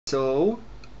So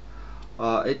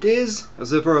it is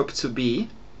the verb to be,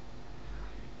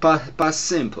 past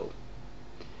simple.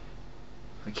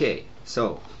 Okay,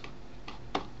 so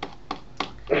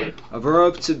a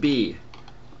verb to be,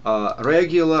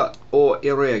 regular or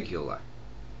irregular?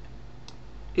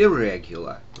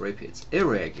 Irregular. Repeat.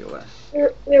 Irregular.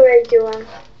 Irregular.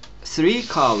 Three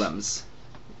columns.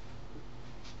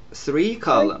 Three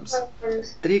columns.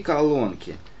 Три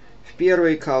колонки. В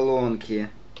первой колонке,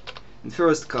 in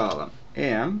first column,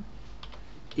 am,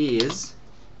 is,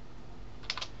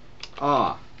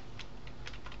 are.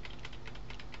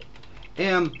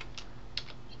 Am,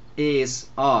 is,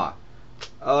 are.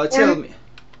 Tell me.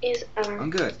 Is are.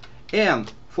 Good. Am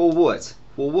for what?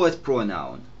 For what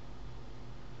pronoun?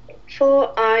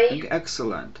 For I.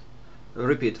 Excellent.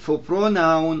 Repeat. For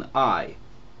pronoun I.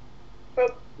 For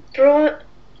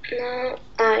pronoun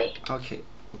I. Okay.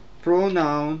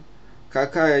 Pronoun.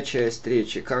 Какая часть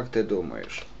речи, как ты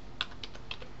думаешь?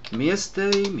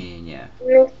 Местоимение.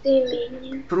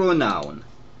 Местоимение. Pronoun.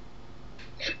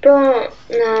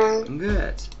 Pronoun.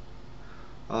 Good.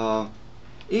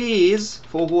 Is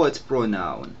for what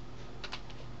pronoun?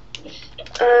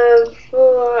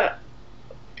 For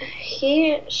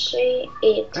he, she,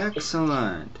 it.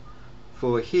 Excellent.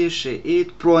 For he, she,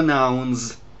 it,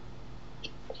 pronouns.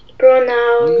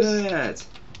 Pronouns. Good.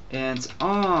 And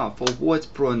are for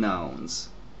what pronouns?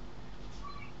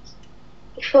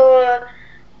 For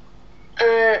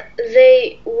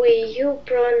they, we, you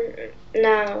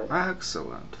pronoun.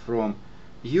 Excellent. From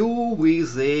you, we,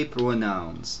 they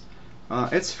pronouns.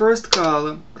 It's first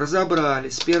column.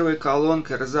 Разобрались. С первой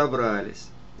колонкой разобрались.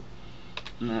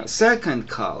 Second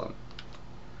column.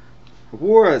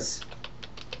 Words.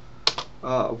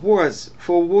 Words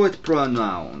for what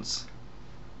pronouns?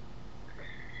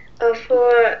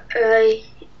 For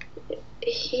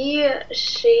he,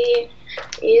 she,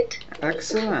 it.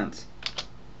 Excellent.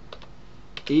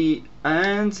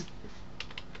 And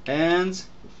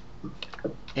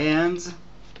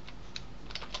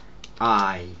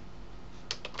I.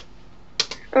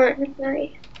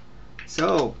 I.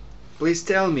 So, please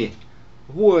tell me,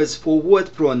 words for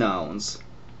what pronouns?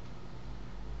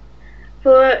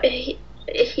 For he,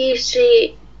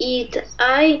 she, it,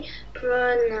 I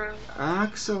pronoun.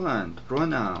 Excellent.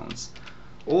 Pronouns.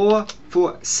 Or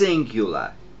for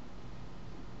singular.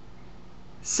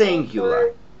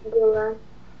 Singular. Singular.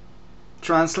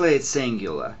 Translate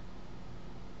singular.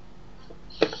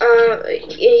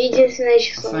 Единственное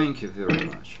число. Thank you very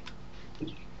much.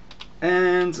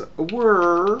 And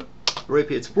were,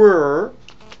 repeat, were.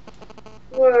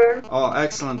 Were. Oh,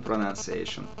 excellent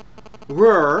pronunciation.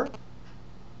 Were.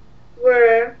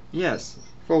 Were. Yes.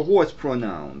 For what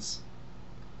pronouns?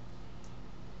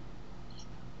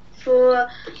 For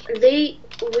they,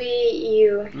 we,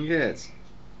 you. Yes.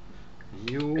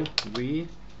 You, we,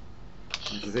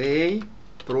 they,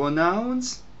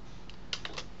 pronouns,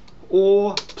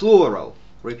 or plural.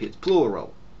 Repeat,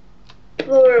 plural.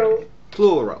 Plural.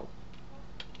 Plural.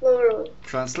 Plural.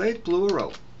 Translate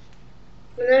plural.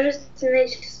 Множественное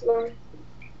число.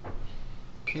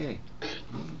 Окей.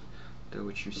 Ты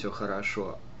очень все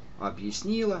хорошо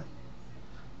объяснила.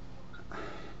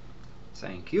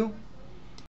 Thank you.